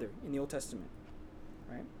together in the Old Testament,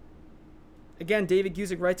 right? Again, David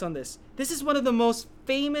Guzik writes on this. This is one of the most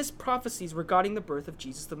famous prophecies regarding the birth of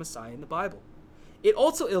Jesus the Messiah in the Bible. It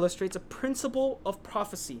also illustrates a principle of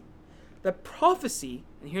prophecy. That prophecy,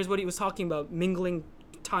 and here's what he was talking about, mingling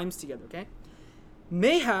times together, okay?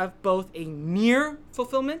 May have both a near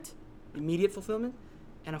fulfillment, immediate fulfillment,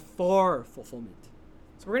 and a far fulfillment.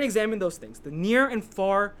 So we're going to examine those things, the near and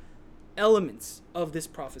far elements of this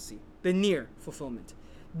prophecy, the near fulfillment.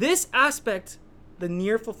 This aspect, the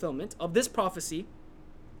near fulfillment of this prophecy,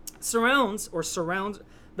 surrounds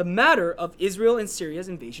the matter of Israel and Syria's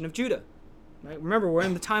invasion of Judah. Right? Remember, we're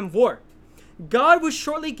in the time of war. God would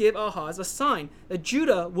shortly give Ahaz a sign that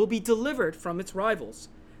Judah will be delivered from its rivals.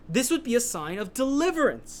 This would be a sign of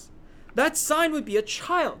deliverance. That sign would be a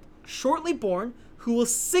child, shortly born, who will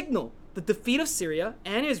signal the defeat of Syria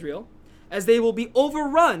and Israel, as they will be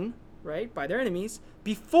overrun, right, by their enemies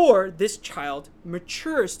before this child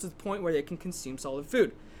matures to the point where they can consume solid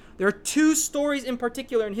food. There are two stories in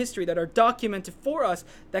particular in history that are documented for us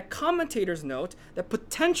that commentators note that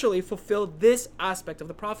potentially fulfill this aspect of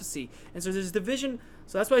the prophecy. And so there's division.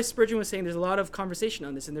 So that's why Spurgeon was saying there's a lot of conversation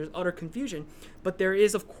on this and there's utter confusion. But there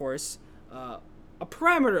is, of course, a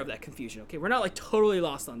parameter of that confusion. Okay, we're not like totally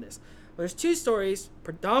lost on this. But there's two stories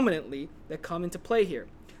predominantly that come into play here.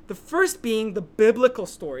 The first being the biblical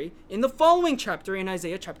story in the following chapter in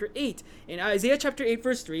Isaiah chapter 8. In Isaiah chapter 8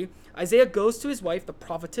 verse 3, Isaiah goes to his wife, the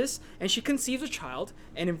prophetess, and she conceives a child.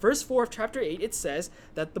 And in verse 4 of chapter 8, it says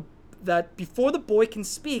that before the boy can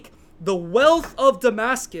speak, the wealth of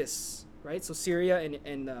Damascus, right? So Syria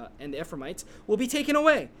and the Ephraimites will be taken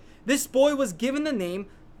away. This boy was given the name.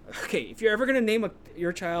 Okay, if you're ever going to name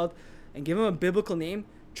your child and give him a biblical name,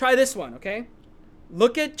 try this one, okay?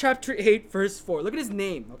 Look at chapter 8, verse 4. Look at his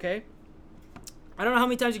name, okay? I don't know how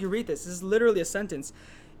many times you can read this. This is literally a sentence.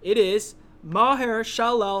 It is Maher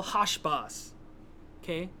Shalal Hashbaz.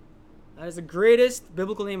 Okay? That is the greatest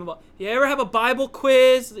biblical name of all. If you ever have a Bible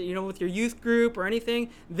quiz, with your youth group or anything,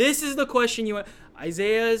 this is the question you want.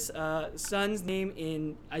 Isaiah's son's name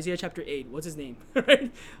in Isaiah chapter 8. What's his name? Right?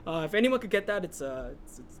 If anyone could get that, it's a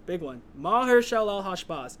big one. Maher Shalal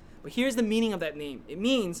Hashbaz. But here's the meaning of that name. It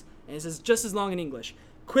means, and it says just as long in English,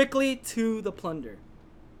 quickly to the plunder.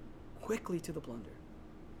 Quickly to the plunder.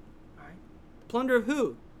 All right? Plunder of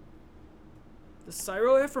who? The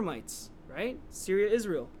Syro-Ephraimites, right? Syria,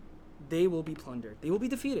 Israel. They will be plundered. They will be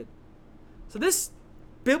defeated. So this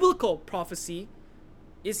biblical prophecy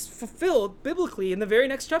is fulfilled biblically in the very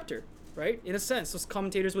next chapter, right? In a sense, those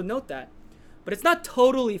commentators would note that. But it's not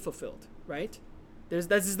totally fulfilled, right? This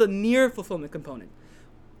is the near fulfillment component.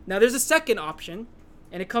 Now, there's a second option,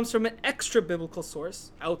 and it comes from an extra biblical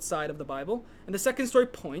source outside of the Bible. And the second story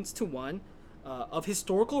points to one of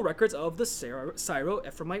historical records of the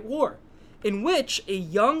Syro-Ephraimite War, in which a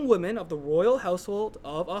young woman of the royal household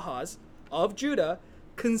of Ahaz, of Judah,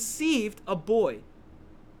 conceived a boy.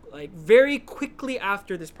 Like very quickly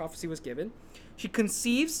after this prophecy was given, she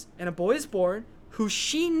conceives, and a boy is born, who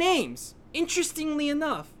she names, interestingly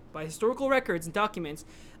enough, by historical records and documents,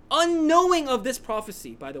 unknowing of this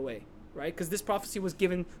prophecy, by the way, right? Because this prophecy was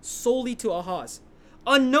given solely to Ahaz.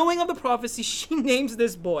 Unknowing of the prophecy, she names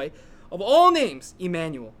this boy, of all names,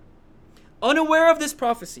 Emmanuel. Unaware of this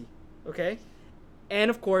prophecy, okay?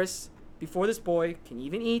 And of course, before this boy can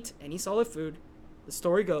even eat any solid food, the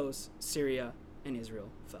story goes, Syria and Israel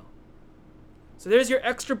fell. So there's your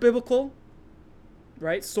extra biblical,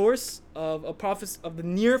 right, source of a prophecy, of the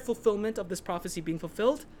near fulfillment of this prophecy being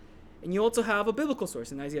fulfilled. And you also have a biblical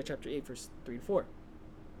source in Isaiah chapter 8, verse 3 to 4.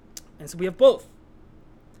 And so we have both.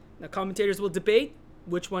 Now, commentators will debate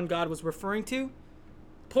which one God was referring to.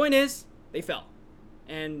 Point is, they fell.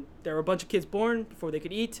 And there were a bunch of kids born before they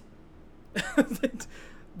could eat.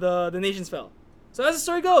 the nations fell. So as the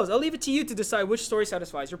story goes, I'll leave it to you to decide which story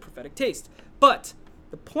satisfies your prophetic taste. But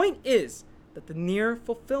the point is that the near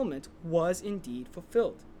fulfillment was indeed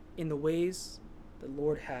fulfilled in the ways that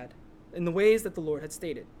the Lord had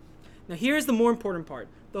stated. Now here's the more important part,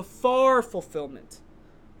 the far fulfillment.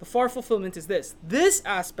 The far fulfillment is this. This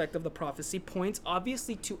aspect of the prophecy points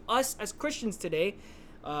obviously to us as Christians today,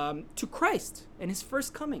 to Christ and his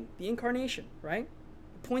first coming, the incarnation, right?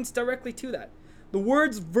 It points directly to that. The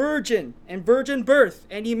words virgin and virgin birth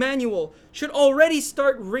and Emmanuel should already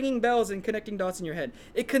start ringing bells and connecting dots in your head.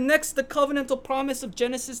 It connects the covenantal promise of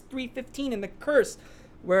Genesis 3:15 and the curse,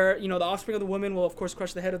 where, the offspring of the woman will, of course,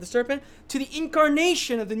 crush the head of the serpent, to the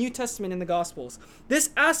incarnation of the New Testament in the Gospels.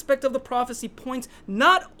 This aspect of the prophecy points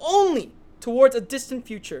not only towards a distant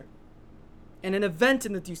future and an event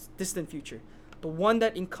in the distant future, but one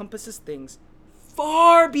that encompasses things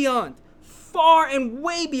far and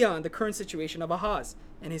way beyond the current situation of Ahaz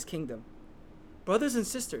and his kingdom. Brothers and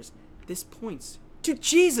sisters, this points to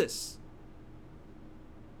Jesus.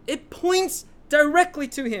 It points directly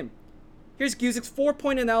to him. Here's Gusik's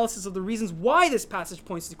 4-point analysis of the reasons why this passage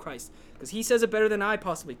points to Christ, because he says it better than I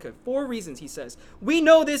possibly could. 4 reasons, he says. We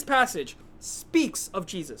know this passage speaks of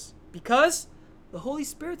Jesus because the Holy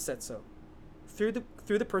Spirit said so through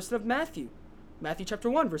the person of Matthew. Matthew chapter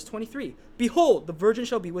 1, verse 23. Behold, the virgin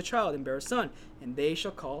shall be with child and bear a son, and they shall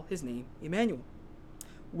call his name Emmanuel,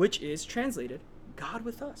 which is translated, God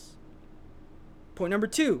with us. Point number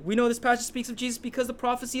 2, we know this passage speaks of Jesus because the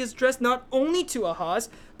prophecy is addressed not only to Ahaz,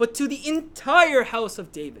 but to the entire house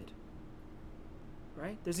of David.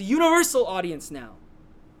 Right? There's a universal audience now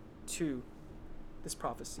to this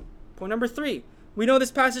prophecy. Point number 3, we know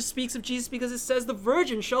this passage speaks of Jesus because it says the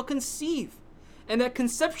virgin shall conceive, and that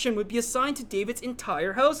conception would be assigned to David's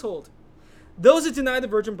entire household. Those who deny the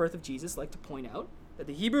virgin birth of Jesus like to point out that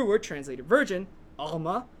the Hebrew word translated virgin,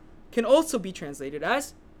 alma, can also be translated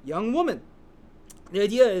as young woman. The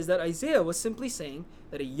idea is that Isaiah was simply saying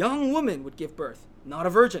that a young woman would give birth, not a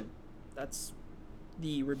virgin. That's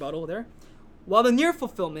the rebuttal there. While the near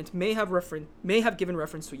fulfillment may have given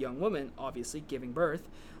reference to a young woman, obviously giving birth,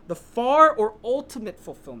 the far or ultimate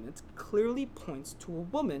fulfillment clearly points to a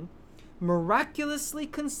woman miraculously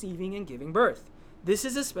conceiving and giving birth. This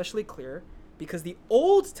is especially clear because the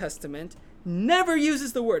Old Testament never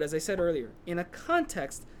uses the word, as I said earlier, in a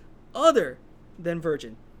context other than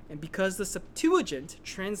virgin. And because the Septuagint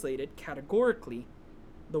translated categorically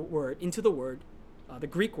the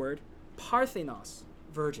Greek word, parthenos,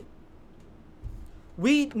 virgin.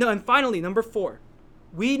 And finally, number 4,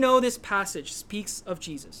 we know this passage speaks of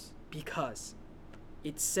Jesus because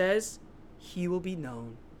it says he will be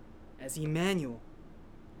known as Emmanuel,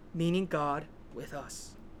 meaning God with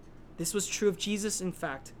us. This was true of Jesus, in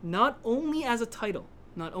fact, not only as a title.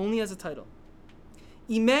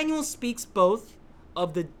 Emmanuel speaks both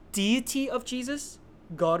of the deity of Jesus,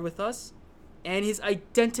 God with us, and his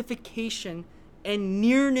identification and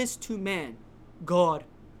nearness to man, God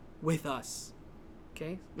with us.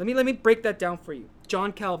 Okay? Let me break that down for you.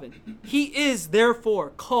 John Calvin. He is therefore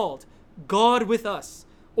called God with us,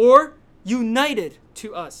 or united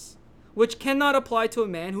to us, which cannot apply to a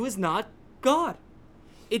man who is not God.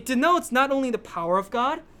 It denotes not only the power of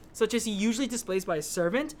God, such as he usually displays by a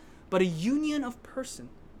servant, but a union of person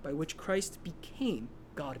by which Christ became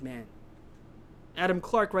God-man. Adam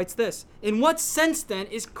Clarke writes this: in what sense then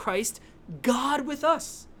is Christ God with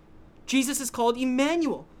us? Jesus is called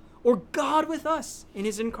Emmanuel, or God with us, in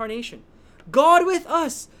his incarnation. God with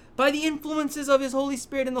us by the influences of his Holy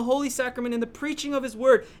Spirit in the Holy Sacrament and the preaching of his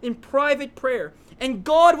word in private prayer. And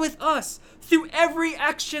God with us through every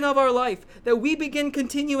action of our life that we begin,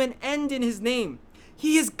 continue, and end in his name.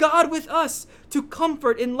 He is God with us to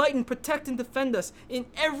comfort, enlighten, protect, and defend us in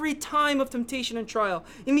every time of temptation and trial,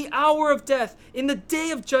 in the hour of death, in the day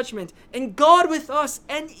of judgment, and God with us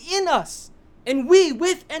and in us, and we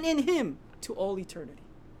with and in him to all eternity.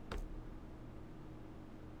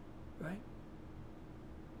 Right?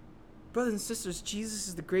 Brothers and sisters, Jesus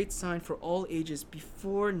is the great sign for all ages,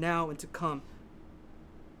 before, now, and to come.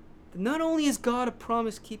 That not only is God a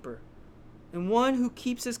promise keeper, and one who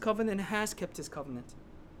keeps his covenant and has kept his covenant,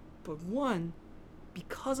 but one,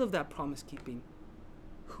 because of that promise keeping,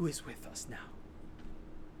 who is with us now.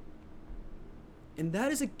 And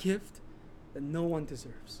that is a gift that no one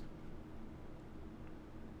deserves.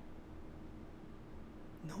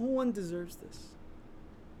 No one deserves this.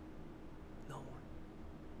 No one.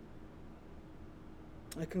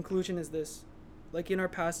 My conclusion is this: like in our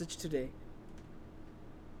passage today,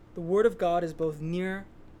 the Word of God is both near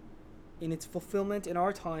in its fulfillment in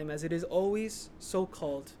our time, as it is always so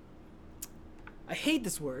called. I hate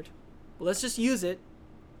this word, but let's just use it,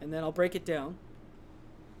 and then I'll break it down.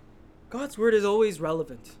 God's word is always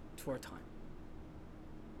relevant to our time.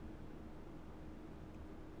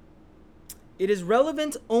 It is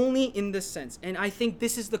relevant only in this sense, and I think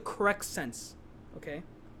this is the correct sense, okay?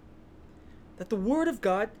 that the Word of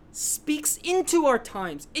God speaks into our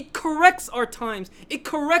times. It corrects our times. It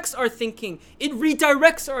corrects our thinking. It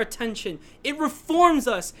redirects our attention. It reforms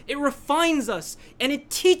us. It refines us. And it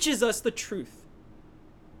teaches us the truth.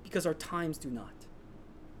 Because our times do not.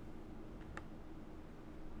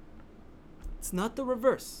 It's not the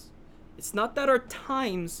reverse. It's not that our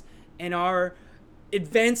times and our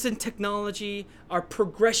advance in technology, our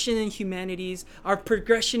progression in humanities, our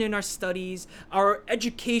progression in our studies, our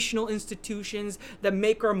educational institutions that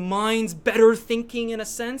make our minds better thinking in a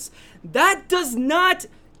sense, that does not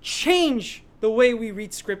change the way we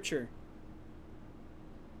read Scripture.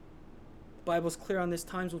 The Bible is clear on this.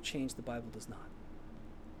 Times will change. The Bible does not.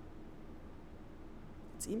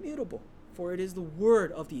 It's immutable, for it is the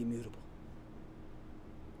word of the immutable.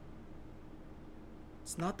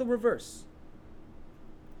 It's not the reverse.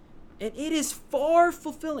 And it is far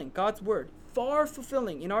fulfilling, God's word, far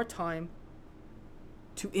fulfilling in our time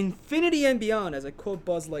to infinity and beyond, as I quote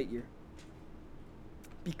Buzz Lightyear.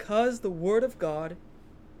 Because the word of God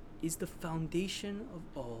is the foundation of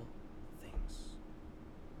all things.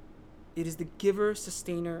 It is the giver,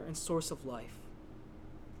 sustainer, and source of life.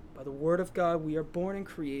 By the word of God we are born and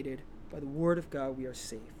created. By the word of God we are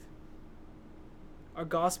saved. Our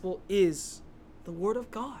gospel is the word of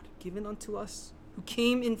God given unto us, who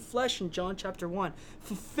came in flesh in John chapter 1,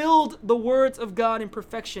 fulfilled the words of God in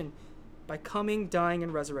perfection by coming, dying,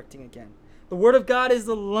 and resurrecting again. The word of God is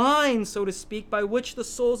the line, so to speak, by which the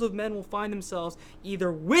souls of men will find themselves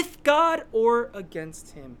either with God or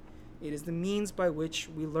against him. It is the means by which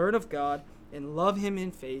we learn of God and love him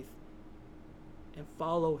in faith and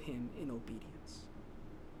follow him in obedience.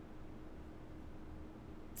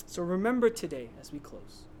 So remember today as we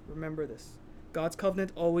close. Remember this. God's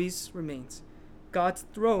covenant always remains. God's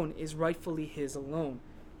throne is rightfully his alone.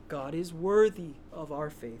 God is worthy of our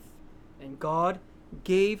faith. And God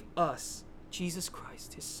gave us Jesus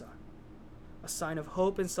Christ, his Son, a sign of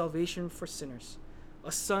hope and salvation for sinners,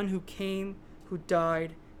 a Son who came, who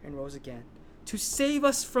died, and rose again, to save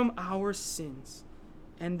us from our sins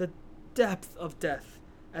and the depth of death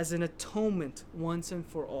as an atonement once and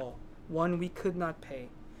for all, one we could not pay,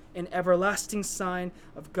 an everlasting sign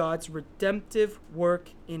of God's redemptive work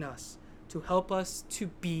in us, to help us to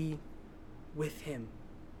be with him.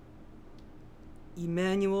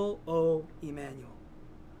 Emmanuel, O Emmanuel.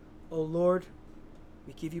 O Lord,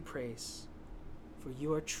 we give you praise, for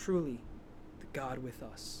you are truly the God with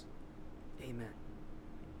us. Amen.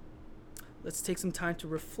 Let's take some time to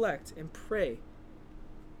reflect and pray.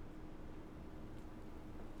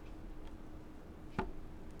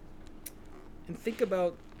 And think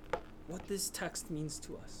about what this text means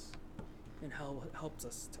to us and how it helps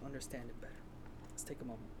us to understand it better. Let's take a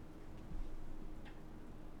moment.